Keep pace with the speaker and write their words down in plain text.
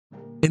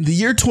In the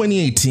year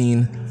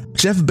 2018,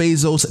 Jeff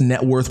Bezos'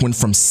 net worth went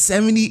from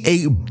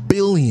 78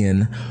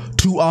 billion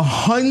to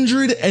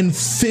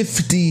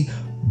 150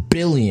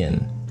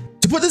 billion.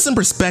 To put this in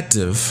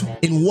perspective,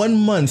 in 1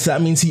 month,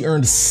 that means he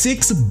earned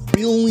 $6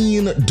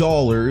 billion,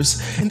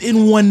 and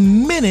in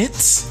 1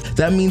 minute,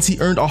 that means he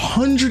earned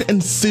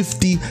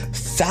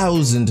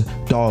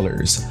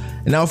 $150,000.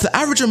 And now, if the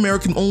average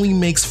American only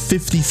makes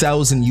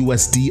 50,000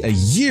 USD a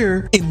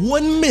year, in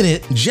 1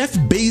 minute, Jeff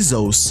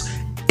Bezos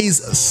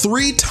is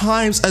 3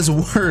 times as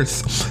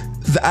worth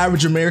the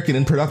average American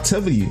in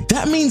productivity.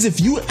 That means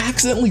if you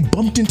accidentally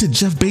bumped into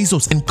Jeff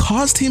Bezos and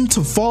caused him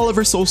to fall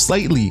ever so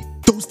slightly,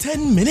 those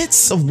 10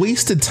 minutes of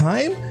wasted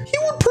time, he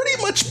would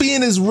pretty much be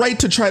in his right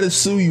to try to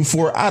sue you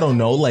for, I don't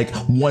know, like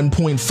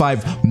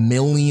 $1.5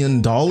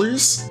 million.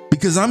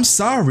 Because I'm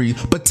sorry,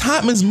 but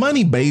time is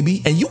money,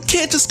 baby, and you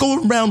can't just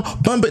go around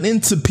bumping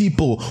into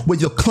people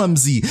with your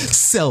clumsy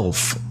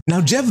self.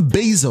 Now, Jeff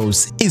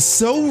Bezos is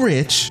so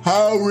rich.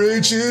 How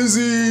rich is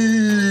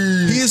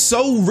he? He is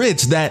so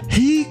rich that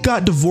he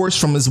got divorced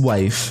from his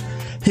wife.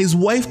 His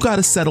wife got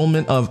a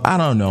settlement of, I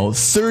don't know,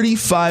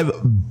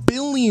 $35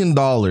 billion,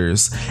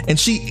 and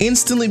she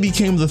instantly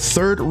became the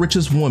 3rd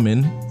richest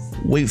woman,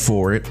 wait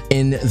for it,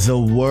 in the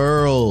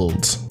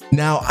world.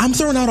 Now, I'm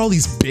throwing out all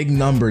these big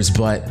numbers,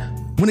 but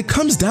when it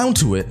comes down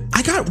to it,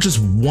 I got just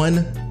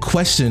one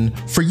question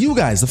for you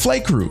guys, the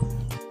flight crew.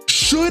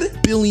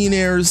 Should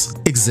billionaires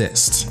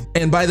exist?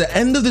 And by the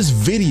end of this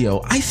video,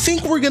 I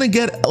think we're gonna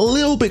get a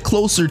little bit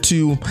closer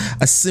to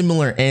a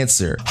similar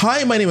answer.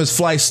 Hi, my name is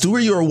Fly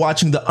Stewart. You are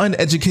watching the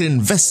Uneducated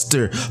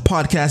Investor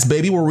podcast,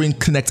 baby, where we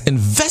connect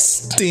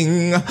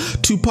investing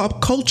to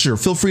pop culture.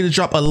 Feel free to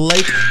drop a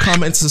like,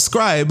 comment,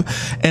 subscribe.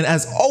 And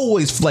as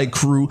always, flight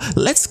crew,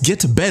 let's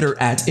get better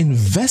at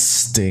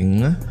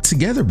investing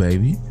together,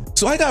 baby.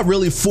 So I got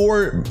really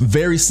 4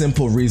 very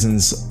simple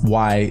reasons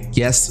why,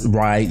 yes,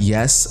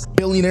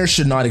 billionaires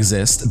should not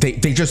exist.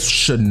 They just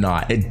should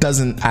not. It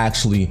doesn't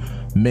actually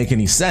make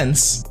any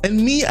sense. And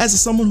me, as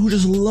someone who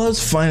just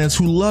loves finance,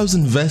 who loves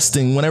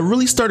investing, when I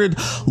really started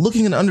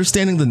looking and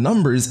understanding the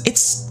numbers, it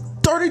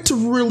started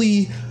to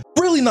really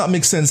not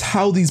make sense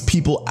how these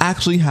people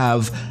actually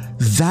have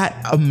that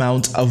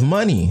amount of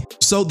money.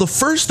 So the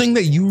first thing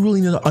that you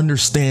really need to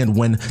understand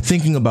when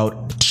thinking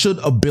about should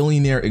a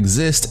billionaire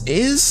exist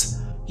is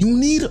you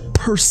need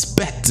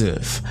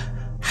perspective.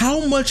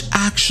 How much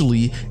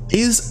actually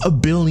is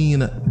 $1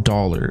 billion?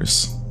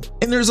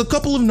 And there's a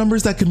couple of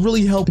numbers that can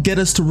really help get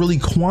us to really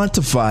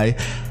quantify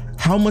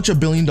how much $1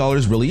 billion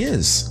really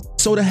is.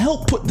 So to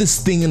help put this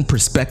thing in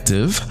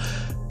perspective,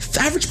 the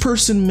average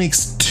person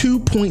makes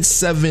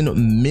 $2.7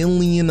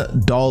 million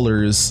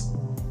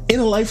in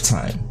a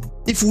lifetime.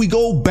 If we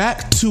go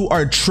back to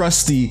our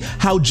trusty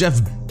how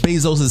Jeff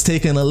Bezos is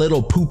taking a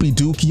little poopy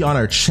dookie on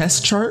our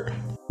chest chart,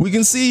 we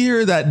can see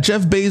here that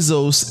Jeff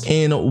Bezos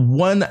in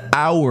 1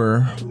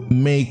 hour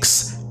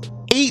makes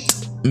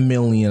 $8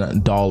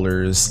 million,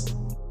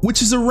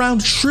 which is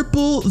around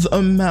triple the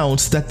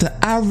amount that the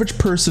average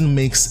person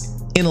makes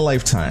in a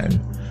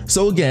lifetime.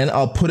 So again,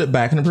 I'll put it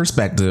back into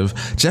perspective.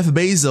 Jeff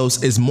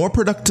Bezos is more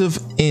productive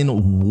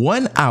in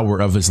 1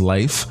 hour of his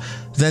life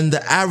than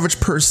the average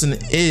person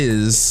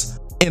is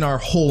in our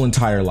whole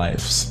entire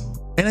lives.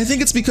 And I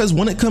think it's because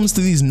when it comes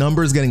to these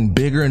numbers getting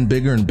bigger and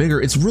bigger and bigger,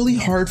 it's really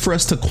hard for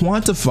us to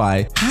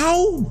quantify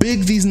how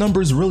big these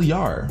numbers really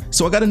are.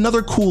 So I got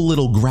another cool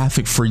little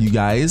graphic for you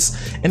guys,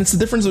 and it's the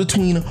difference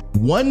between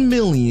 1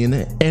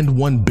 million and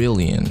 1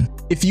 billion.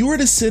 If you were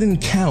to sit and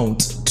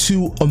count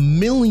to 1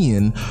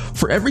 million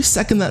for every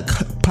second that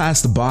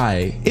passed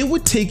by, it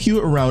would take you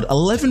around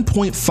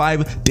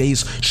 11.5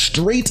 days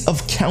straight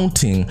of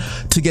counting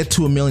to get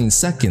to 1 million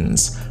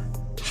seconds.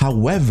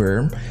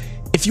 However,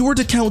 if you were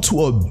to count to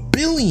 1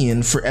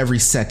 billion for every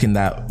second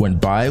that went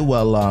by,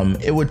 well,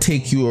 it would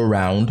take you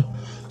around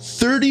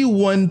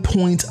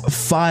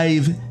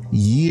 31.5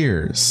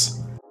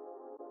 years.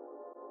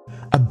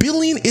 1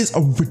 billion is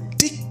a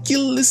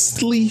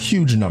ridiculously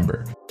huge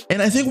number. And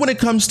I think when it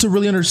comes to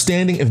really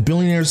understanding if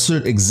billionaires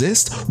should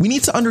exist, we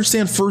need to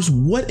understand first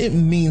what it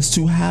means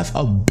to have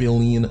 $1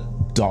 billion.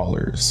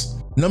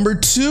 Number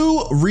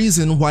 2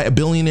 reason why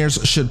billionaires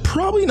should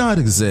probably not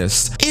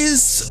exist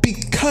is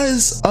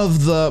because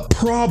of the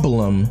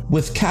problem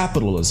with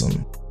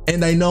capitalism.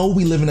 And I know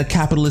we live in a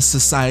capitalist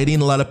society,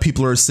 and a lot of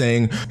people are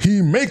saying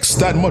he makes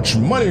that much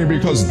money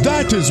because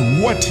that is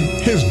what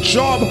his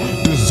job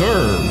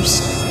deserves.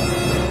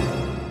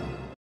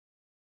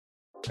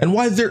 And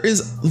why there is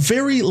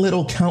very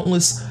little,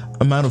 countless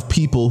amount of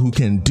people who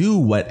can do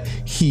what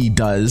he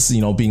does,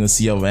 you know, being the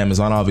CEO of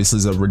Amazon obviously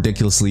is a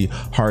ridiculously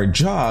hard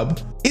job.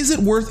 Is it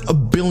worth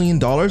 $1 billion,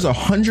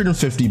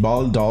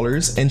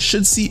 $150? And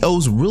should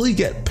CEOs really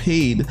get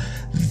paid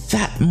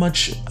that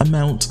much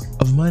amount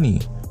of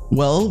money?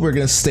 Well, we're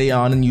going to stay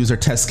on and use our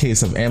test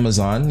case of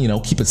Amazon,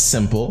 keep it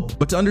simple.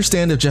 But to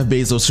understand if Jeff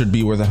Bezos should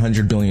be worth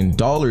 $100 billion,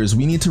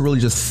 we need to really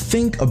just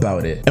think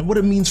about it and what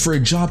it means for a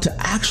job to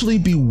actually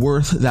be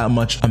worth that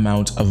much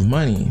amount of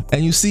money.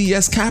 And you see,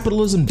 yes,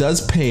 capitalism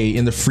does pay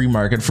in the free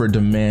market for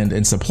demand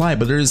and supply,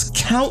 but there's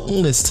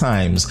countless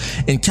times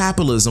in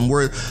capitalism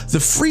where the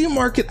free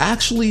market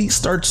actually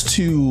starts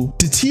to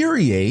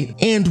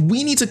deteriorate, and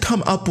we need to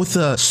come up with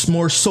a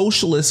more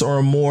socialist or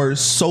a more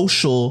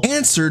social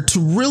answer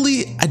to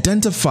really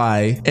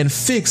identify and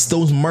fix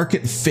those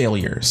market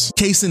failures.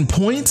 Case in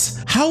point,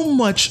 how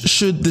much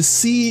should the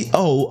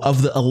CEO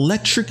of the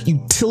electric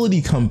utility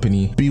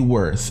company be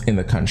worth in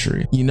the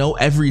country?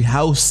 Every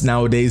house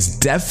nowadays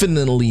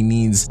definitely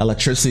needs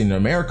electricity in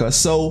America.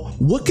 So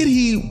what could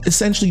he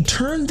essentially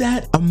turn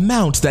that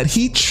amount that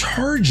he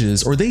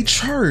charges or they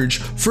charge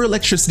for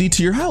electricity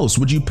to your house?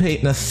 Would you pay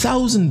a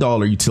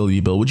 $1,000 utility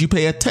bill? Would you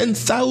pay a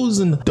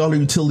 $10,000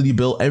 utility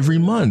bill every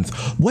month?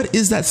 What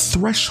is that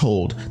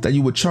threshold that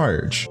you would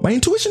charge? My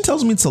intuition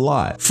tells me it's a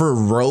lot. For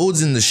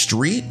roads in the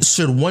street,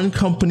 should one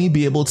company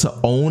be able to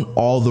own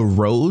all the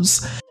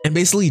roads and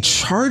basically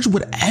charge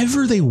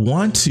whatever they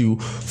want to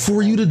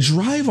for you to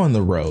drive on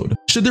the road?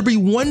 Should there be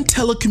one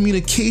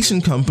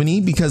telecommunication company?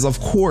 Because of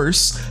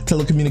course,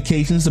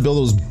 telecommunications, to build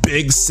those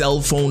big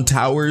cell phone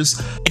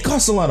towers, it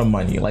costs a lot of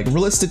money. Like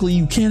realistically,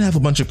 you can't have a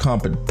bunch of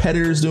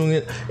competitors doing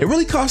it. It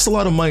really costs a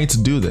lot of money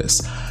to do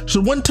this.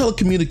 Should one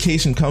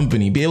telecommunication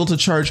company be able to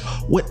charge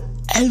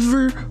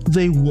whatever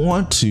they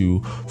want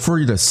to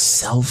for the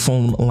cell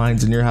phone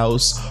lines in your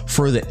house,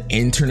 for the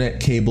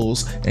internet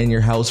cables in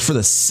your house, for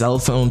the cell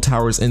phone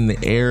towers in the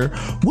air?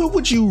 What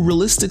would you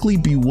realistically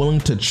be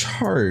willing to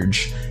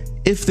charge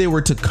if they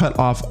were to cut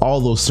off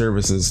all those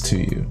services to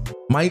you?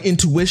 My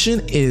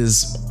intuition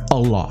is a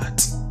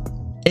lot.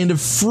 And a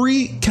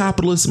free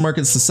capitalist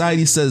market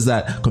society says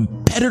that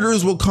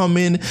competitors will come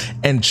in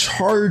and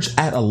charge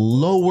at a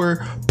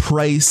lower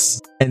price,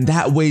 and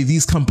that way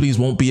these companies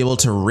won't be able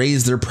to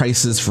raise their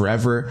prices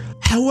forever.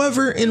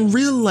 However, in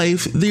real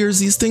life, there's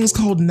these things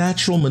called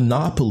natural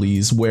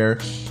monopolies where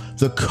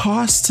the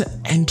cost to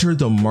enter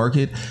the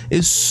market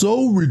is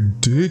so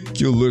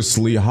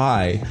ridiculously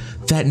high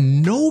that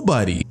no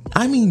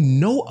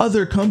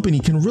other company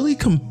can really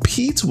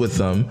compete with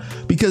them,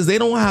 because they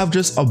don't have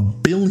just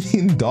 $1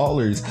 billion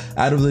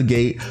out of the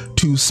gate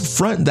to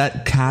front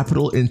that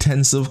capital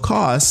intensive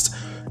cost.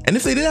 And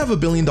if they did have $1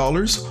 billion,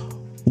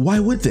 why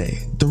would they?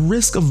 The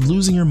risk of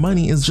losing your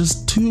money is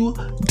just too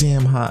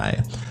damn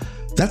high.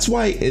 That's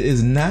why it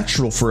is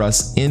natural for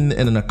us in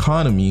an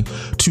economy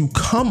to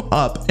come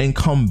up and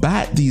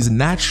combat these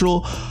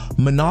natural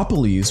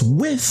monopolies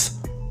with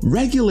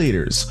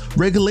regulations,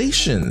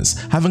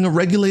 having a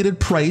regulated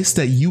price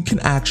that you can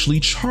actually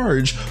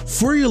charge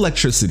for your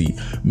electricity,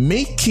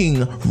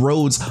 making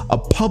roads a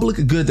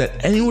public good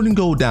that anyone can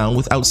go down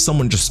without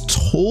someone just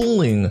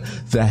tolling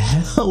the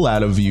hell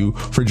out of you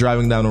for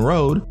driving down a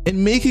road,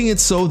 and making it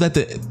so that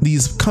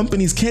these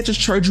companies can't just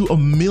charge you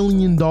 $1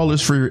 million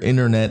for your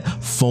internet,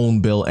 phone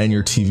bill, and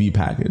your TV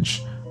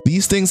package.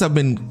 These things have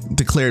been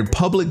declared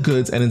public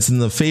goods, and it's in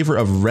the favor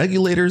of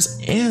regulators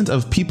and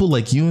of people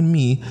like you and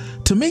me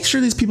to make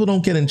sure these people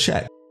don't get in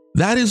check.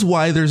 That is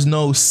why there's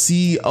no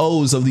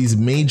CEOs of these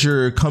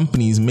major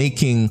companies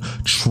making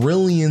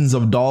trillions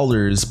of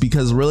dollars,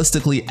 because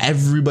realistically,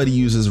 everybody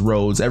uses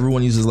roads,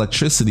 everyone uses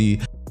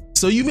electricity.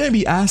 So you may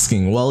be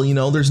asking, well,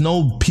 there's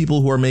no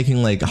people who are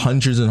making like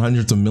hundreds and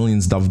hundreds of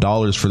millions of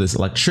dollars for this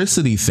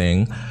electricity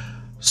thing.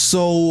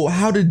 So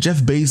how did Jeff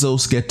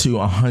Bezos get to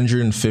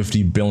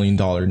 $150 billion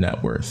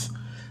net worth?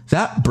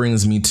 That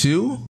brings me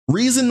to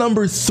reason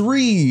number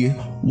 3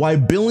 why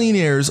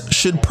billionaires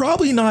should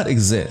probably not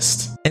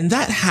exist. And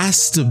that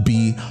has to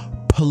be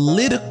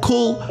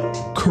political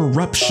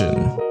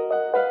corruption.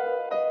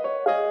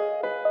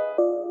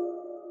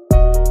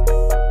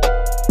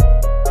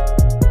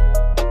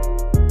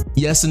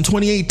 Yes, in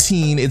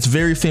 2018, it's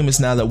very famous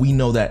now that we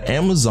know that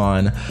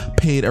Amazon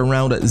paid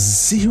around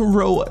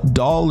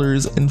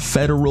 $0 in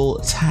federal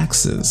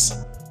taxes.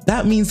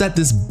 That means that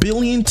this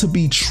billion to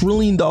be $1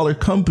 trillion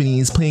company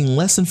is paying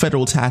less in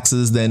federal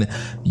taxes than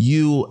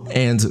you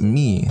and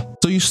me.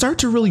 So you start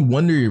to really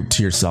wonder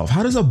to yourself,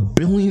 how does $1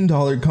 billion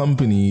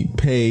company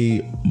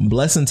pay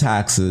less in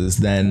taxes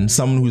than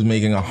someone who's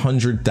making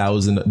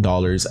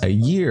 $100,000 a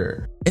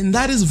year? And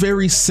that is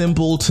very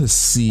simple to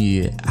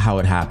see how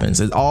it happens.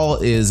 It all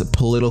is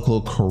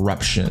political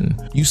corruption.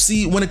 You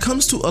see, when it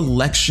comes to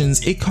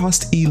elections, it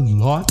costs a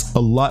lot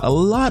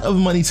of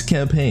money to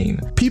campaign.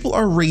 People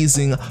are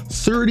raising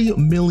 $30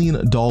 million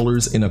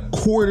in a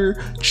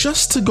quarter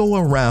just to go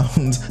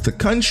around the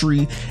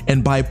country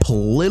and buy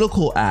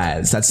political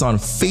ads. That's on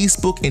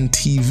Facebook and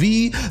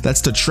TV.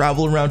 That's to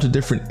travel around to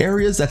different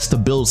areas. That's to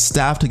build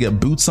staff to get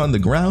boots on the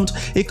ground.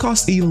 It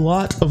costs a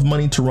lot of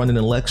money to run an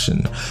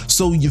election.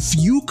 So if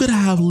you could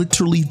have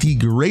literally the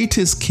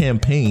greatest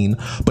campaign,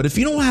 but if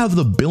you don't have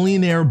the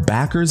billionaire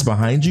backers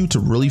behind you to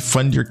really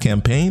fund your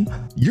campaign,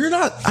 you're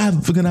not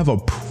gonna have a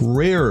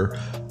prayer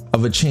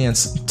of a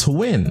chance to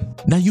win.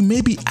 Now you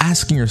may be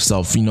asking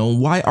yourself,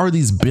 why are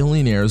these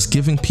billionaires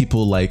giving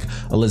people like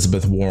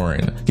Elizabeth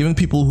Warren, giving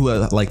people who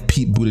have like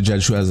Pete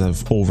Buttigieg, who has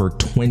over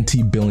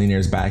 20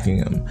 billionaires backing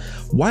him?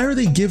 Why are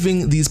they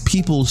giving these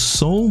people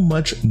so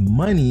much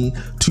money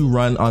to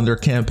run on their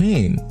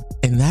campaign?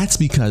 And that's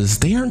because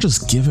they aren't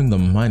just giving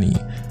them money.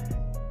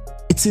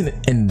 It's an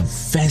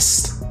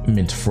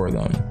investment for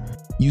them.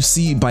 You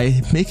see,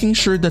 by making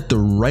sure that the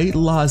right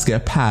laws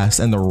get passed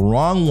and the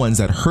wrong ones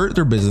that hurt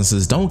their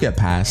businesses don't get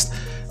passed,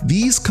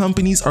 these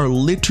companies are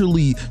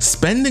literally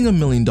spending $1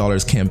 million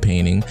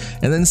campaigning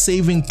and then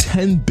saving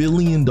 $10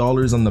 billion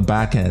on the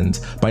back end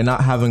by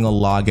not having a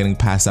law getting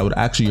passed that would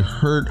actually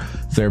hurt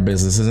their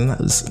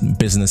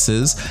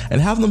businesses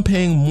and have them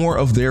paying more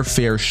of their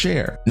fair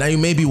share. Now you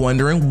may be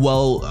wondering,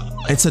 well,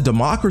 it's a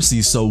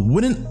democracy, so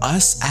wouldn't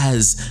us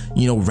as,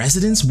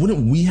 residents,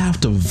 wouldn't we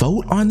have to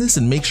vote on this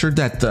and make sure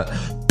that the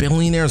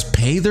billionaires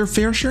pay their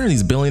fair share and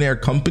these billionaire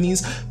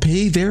companies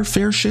pay their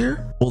fair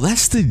share? Well,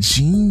 that's the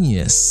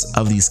genius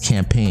of these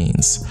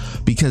campaigns,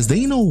 because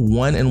they know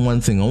one and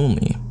one thing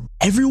only.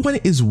 Everyone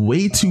is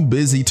way too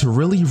busy to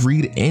really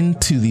read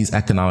into these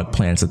economic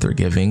plans that they're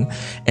giving,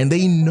 and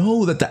they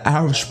know that the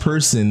average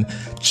person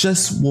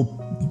just will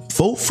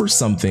vote for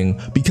something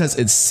because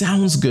it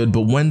sounds good,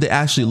 but when they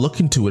actually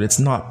look into it, it's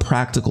not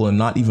practical and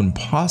not even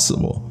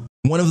possible.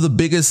 One of the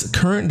biggest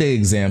current day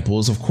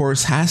examples, of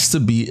course, has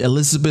to be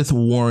Elizabeth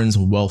Warren's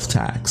wealth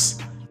tax.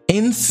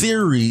 In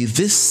theory,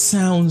 this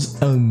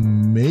sounds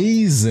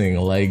amazing.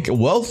 Like,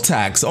 wealth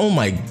tax, oh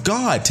my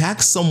God,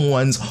 tax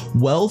someone's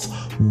wealth.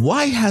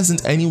 Why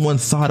hasn't anyone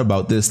thought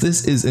about this?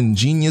 This is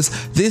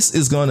ingenious. This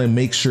is gonna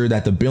make sure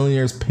that the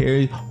billionaires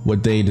pay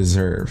what they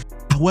deserve.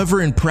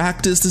 However, in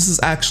practice, this is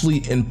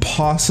actually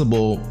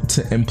impossible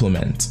to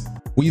implement.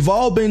 We've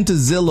all been to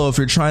Zillow if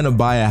you're trying to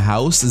buy a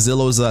house.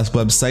 Zillow is a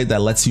website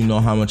that lets you know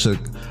how much a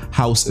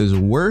house is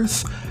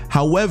worth.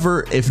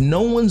 However, if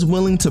no one's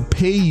willing to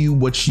pay you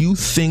what you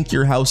think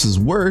your house is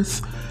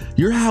worth,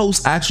 your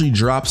house actually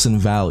drops in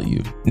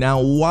value.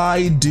 Now,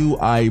 why do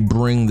I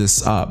bring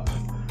this up?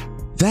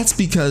 That's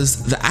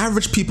because the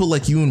average people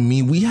like you and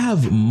me, we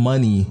have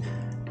money,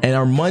 and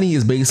our money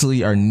is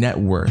basically our net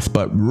worth.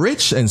 But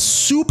rich and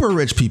super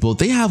rich people,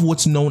 they have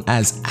what's known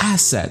as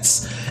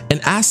assets,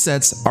 and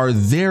assets are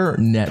their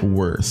net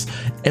worth.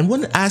 And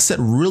what an asset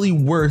really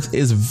worth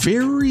is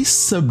very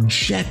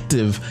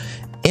subjective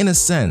in a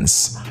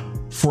sense.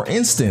 For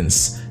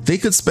instance, they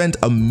could spend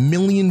 $1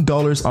 million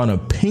on a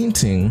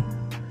painting.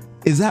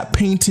 Is that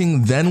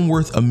painting then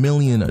worth $1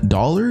 million?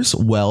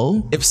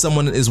 Well, if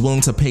someone is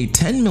willing to pay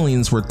 10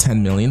 million, it's worth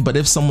 10 million. But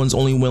if someone's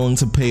only willing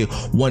to pay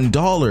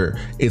 $1,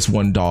 it's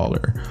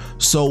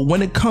 $1. So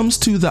when it comes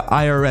to the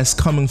IRS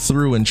coming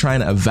through and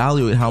trying to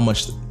evaluate how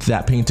much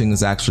that painting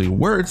is actually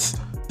worth,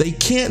 they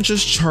can't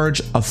just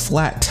charge a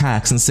flat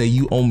tax and say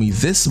you owe me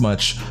this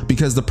much,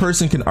 because the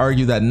person can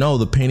argue that no,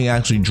 the painting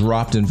actually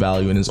dropped in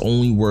value and is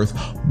only worth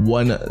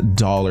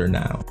 $1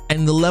 now.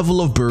 And the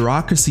level of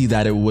bureaucracy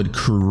that it would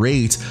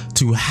create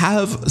to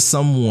have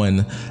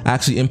someone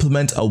actually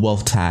implement a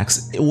wealth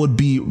tax, it would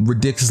be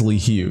ridiculously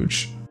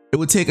huge. It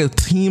would take a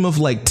team of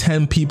like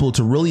 10 people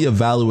to really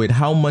evaluate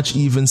how much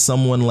even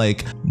someone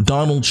like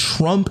Donald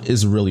Trump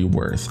is really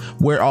worth,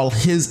 where all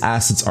his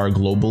assets are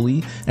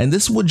globally. And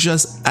this would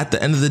just, at the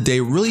end of the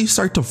day, really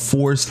start to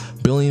force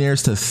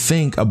billionaires to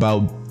think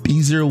about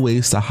easier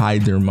ways to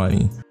hide their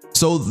money.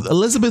 So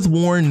Elizabeth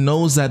Warren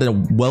knows that a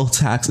wealth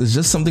tax is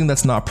just something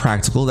that's not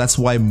practical. That's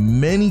why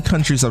many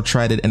countries have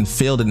tried it and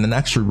failed it and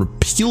actually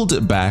repealed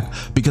it back,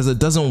 because it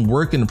doesn't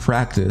work in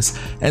practice.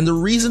 And the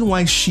reason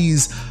why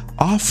she's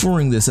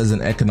offering this as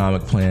an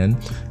economic plan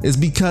is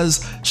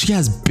because she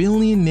has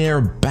billionaire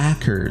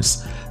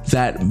backers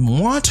that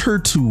want her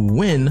to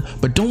win,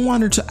 but don't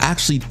want her to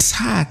actually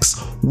tax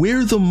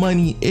where the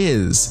money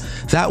is.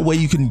 That way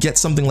you can get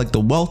something like the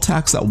wealth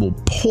tax that will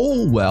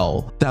poll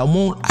well, that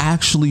won't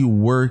actually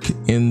work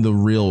in the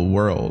real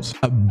world.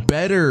 A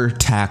better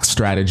tax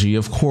strategy,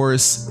 of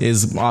course,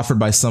 is offered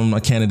by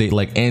a candidate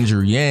like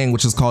Andrew Yang,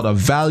 which is called a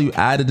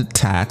value-added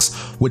tax,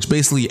 which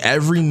basically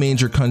every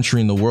major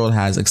country in the world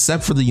has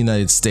except for the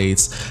United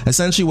States.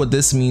 Essentially what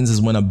this means is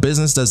when a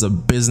business does a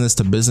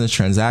business-to-business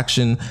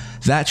transaction,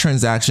 that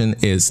transaction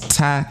is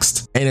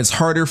taxed, and it's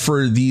harder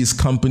for these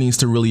companies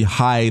to really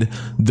hide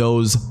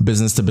those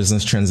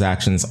business-to-business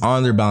transactions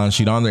on their balance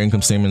sheet, on their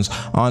income statements,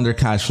 on their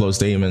cash flow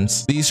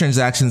statements. These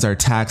transactions are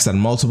taxed at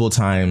multiple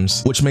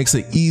times, which makes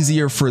it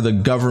easier for the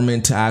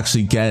government to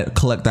actually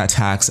collect that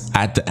tax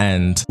at the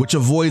end, which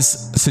avoids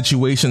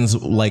situations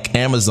like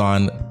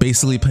Amazon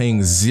basically paying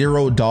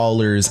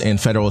 $0 in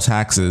federal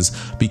taxes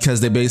because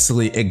they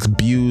basically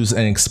abused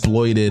and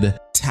exploited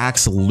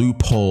tax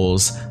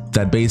loopholes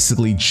that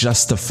basically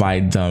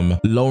justified them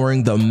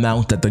lowering the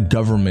amount that the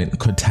government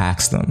could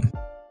tax them.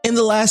 And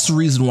the last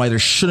reason why there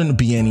shouldn't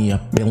be any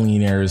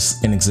billionaires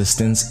in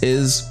existence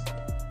is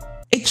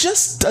it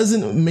just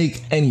doesn't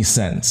make any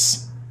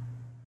sense.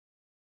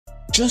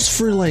 Just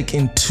for like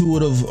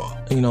intuitive,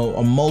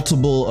 a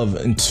multiple of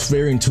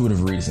very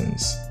intuitive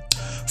reasons.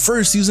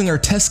 First, using our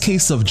test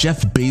case of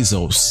Jeff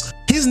Bezos.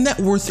 His net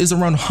worth is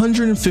around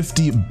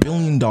 $150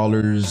 billion.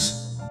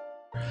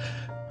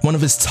 One of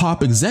his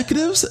top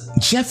executives,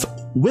 Jeff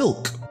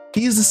Wilke.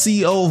 He is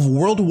the CEO of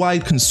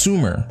Worldwide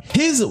Consumer.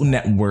 His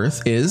net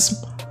worth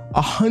is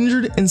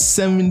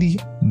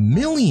 $170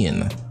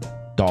 million.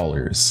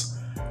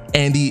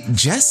 Andy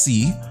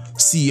Jassy,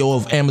 CEO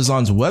of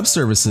Amazon's Web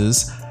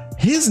Services,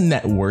 his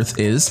net worth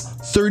is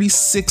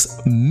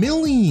 $36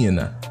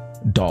 million.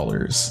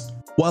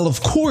 While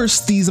of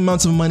course these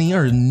amounts of money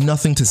are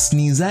nothing to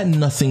sneeze at,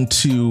 nothing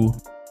to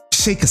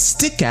shake a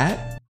stick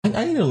at,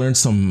 I need to learn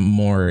some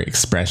more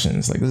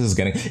expressions. Like, it is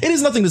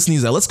nothing to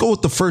sneeze at. Let's go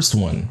with the first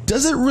one.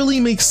 Does it really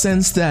make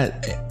sense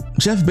that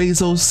Jeff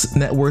Bezos'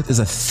 net worth is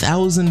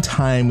 1,000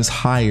 times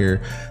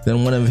higher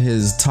than one of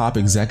his top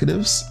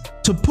executives?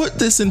 To put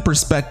this in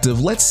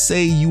perspective, let's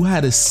say you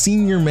had a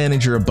senior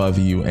manager above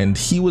you and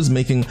he was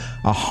making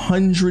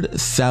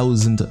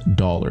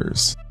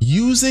 $100,000.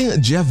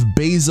 Using Jeff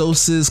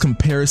Bezos'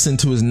 comparison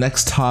to his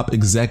next top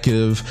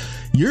executive,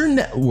 your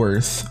net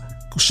worth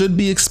should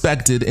be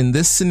expected in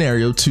this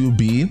scenario to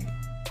be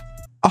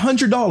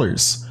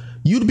 $100.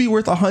 You'd be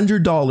worth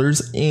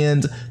 $100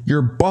 and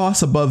your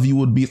boss above you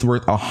would be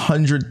worth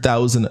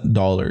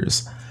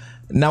 $100,000.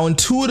 Now,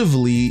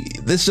 intuitively,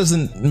 this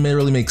doesn't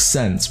really make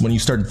sense when you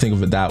start to think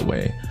of it that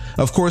way.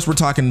 Of course, we're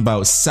talking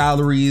about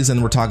salaries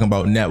and we're talking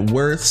about net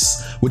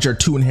worths, which are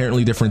two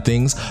inherently different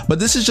things. But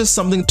this is just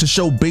something to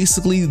show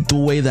basically the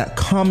way that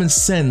common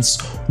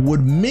sense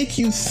would make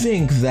you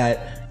think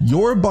that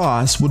your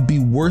boss would be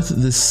worth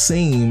the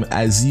same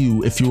as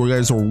you if you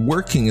guys were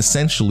working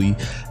essentially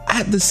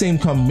at the same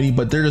company,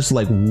 but they're just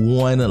like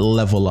one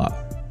level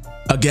up.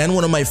 Again,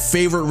 one of my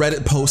favorite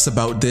Reddit posts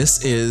about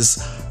this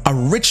is a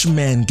rich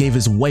man gave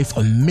his wife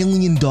 $1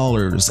 million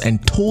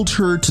and told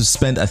her to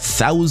spend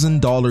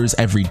 $1,000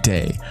 every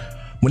day.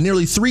 When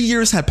nearly 3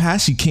 years had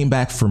passed, she came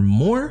back for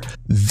more.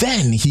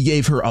 Then he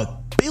gave her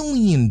 $1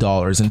 billion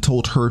and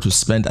told her to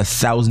spend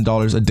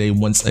 $1,000 a day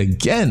once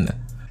again.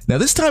 Now,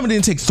 this time it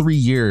didn't take 3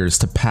 years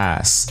to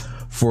pass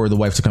for the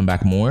wife to come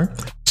back more.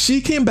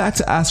 She came back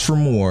to ask for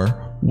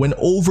more when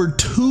over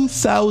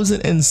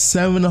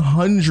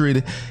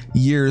 2,700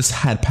 years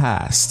had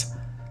passed.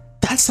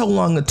 That's how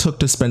long it took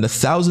to spend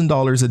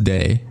 $1,000 a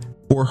day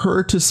for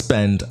her to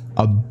spend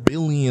 $1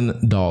 billion.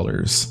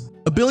 $1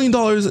 billion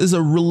is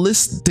a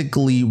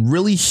realistically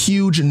really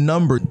huge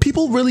number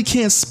people really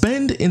can't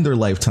spend in their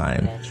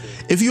lifetime.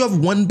 If you have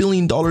 $1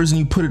 billion and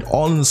you put it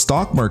all in the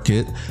stock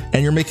market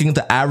and you're making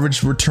the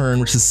average return,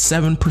 which is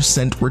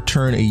 7%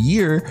 return a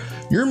year,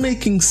 you're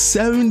making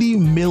 $70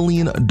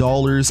 million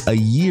a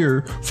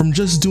year from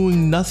just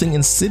doing nothing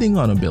and sitting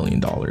on $1 billion.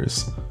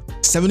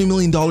 $70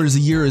 million a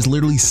year is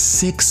literally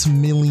 $6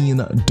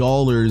 million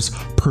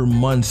per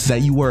month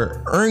that you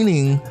are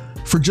earning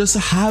for just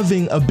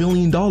having $1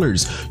 billion.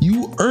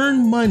 You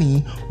earn money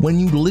when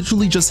you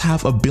literally just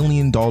have $1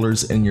 billion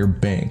in your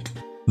bank.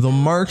 The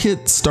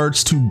market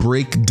starts to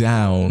break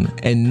down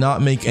and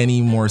not make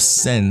any more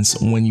sense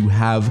when you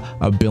have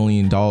 $1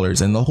 billion.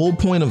 And the whole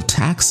point of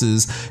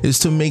taxes is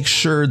to make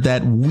sure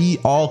that we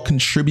all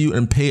contribute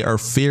and pay our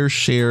fair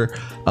share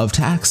of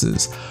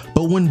taxes.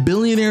 But when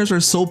billionaires are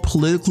so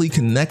politically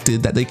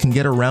connected that they can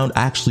get around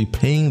actually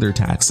paying their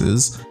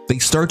taxes, they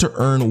start to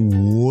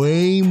earn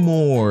way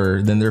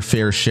more than their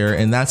fair share.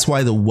 And that's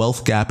why the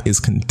wealth gap is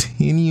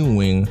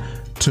continuing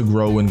to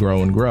grow and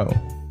grow and grow.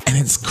 And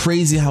it's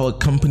crazy how a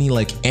company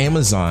like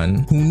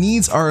Amazon, who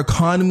needs our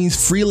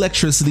economy's free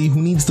electricity,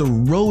 who needs the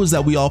roads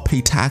that we all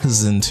pay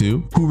taxes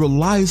into, who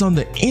relies on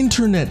the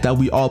internet that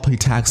we all pay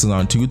taxes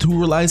onto,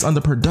 who relies on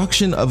the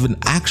production of an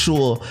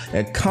actual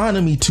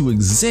economy to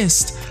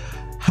exist,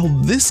 how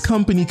this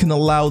company can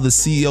allow the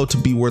CEO to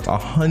be worth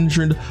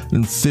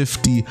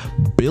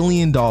 $150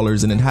 billion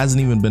and it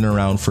hasn't even been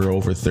around for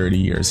over 30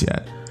 years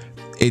yet.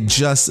 It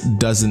just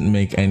doesn't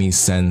make any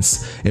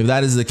sense. If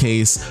that is the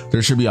case,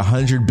 there should be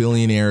 100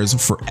 billionaires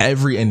for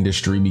every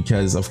industry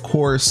because, of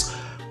course,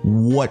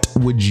 what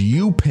would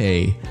you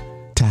pay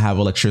to have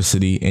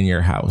electricity in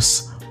your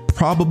house?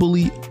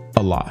 Probably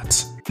a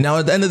lot. Now,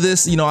 at the end of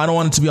this, I don't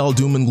want it to be all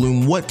doom and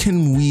gloom. What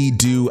can we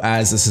do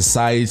as a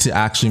society to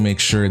actually make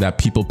sure that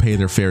people pay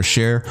their fair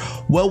share?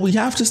 Well, we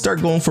have to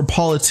start going for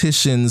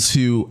politicians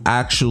who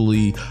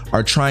actually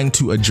are trying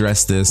to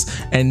address this,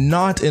 and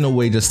not in a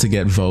way just to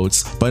get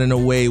votes, but in a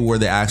way where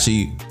they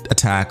actually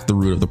attack the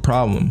root of the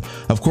problem.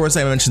 Of course,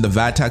 I mentioned the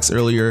VAT tax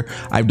earlier.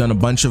 I've done a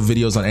bunch of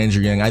videos on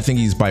Andrew Yang. I think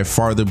he's by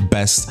far the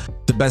best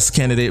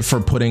candidate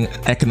for putting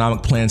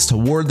economic plans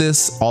toward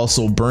this.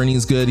 Also,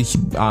 Bernie's good.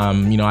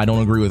 I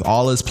don't agree with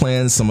all his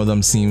plans. Some of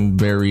them seem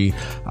very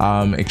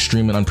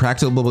extreme and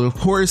unpractical, but of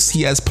course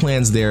he has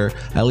plans there,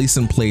 at least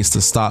in place,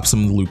 to stop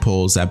some of the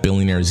loopholes that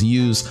billionaires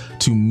use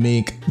to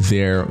make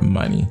their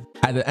money.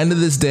 At the end of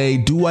this day,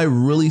 do I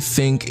really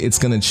think it's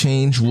going to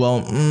change?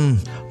 Well,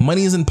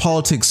 money is in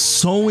politics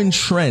so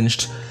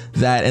entrenched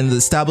that, and the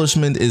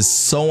establishment is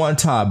so on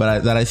top,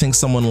 that I think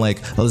someone like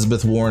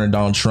Elizabeth Warren or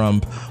Donald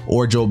Trump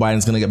or Joe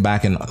Biden's going to get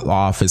back in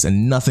office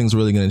and nothing's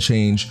really going to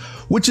change,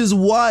 which is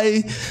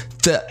why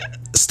the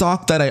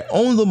stock that I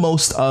own the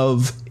most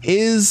of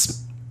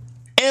is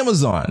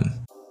Amazon.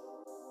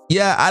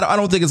 Yeah, I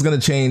don't think it's going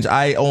to change.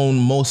 I own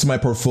most of my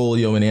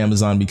portfolio in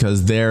Amazon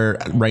because they're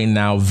right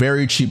now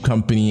very cheap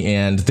company,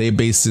 and they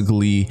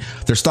basically,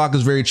 their stock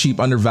is very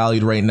cheap,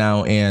 undervalued right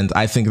now. And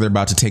I think they're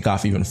about to take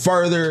off even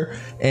farther.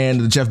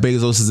 And Jeff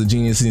Bezos is a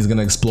genius and he's going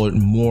to exploit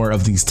more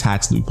of these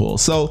tax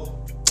loopholes.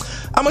 So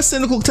I'm a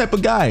cynical type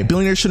of guy.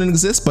 Billionaires shouldn't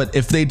exist, but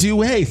if they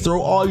do, hey,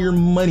 throw all your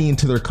money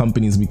into their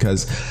companies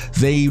because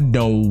they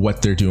know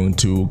what they're doing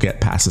to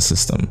get past the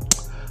system.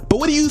 But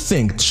what do you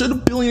think?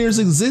 Should billionaires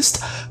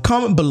exist?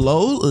 Comment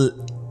below.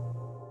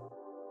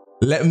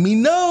 Let me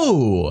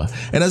know.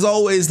 And as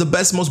always, the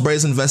best, most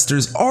brightest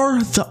investors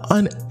are the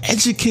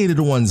uneducated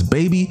ones,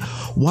 baby.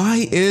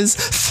 Why is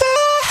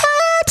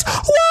that?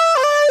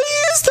 Why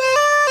is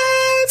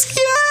that?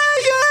 Yeah.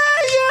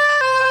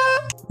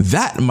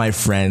 That, my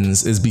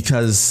friends, is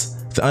because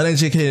the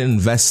uneducated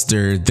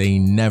investor, they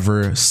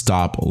never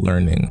stop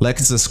learning. Like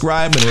and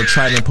subscribe, and we're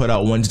trying to put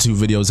out 1 to 2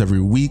 videos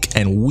every week.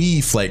 And we,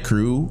 Flight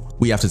Crew,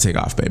 we have to take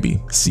off, baby.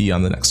 See you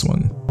on the next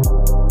one.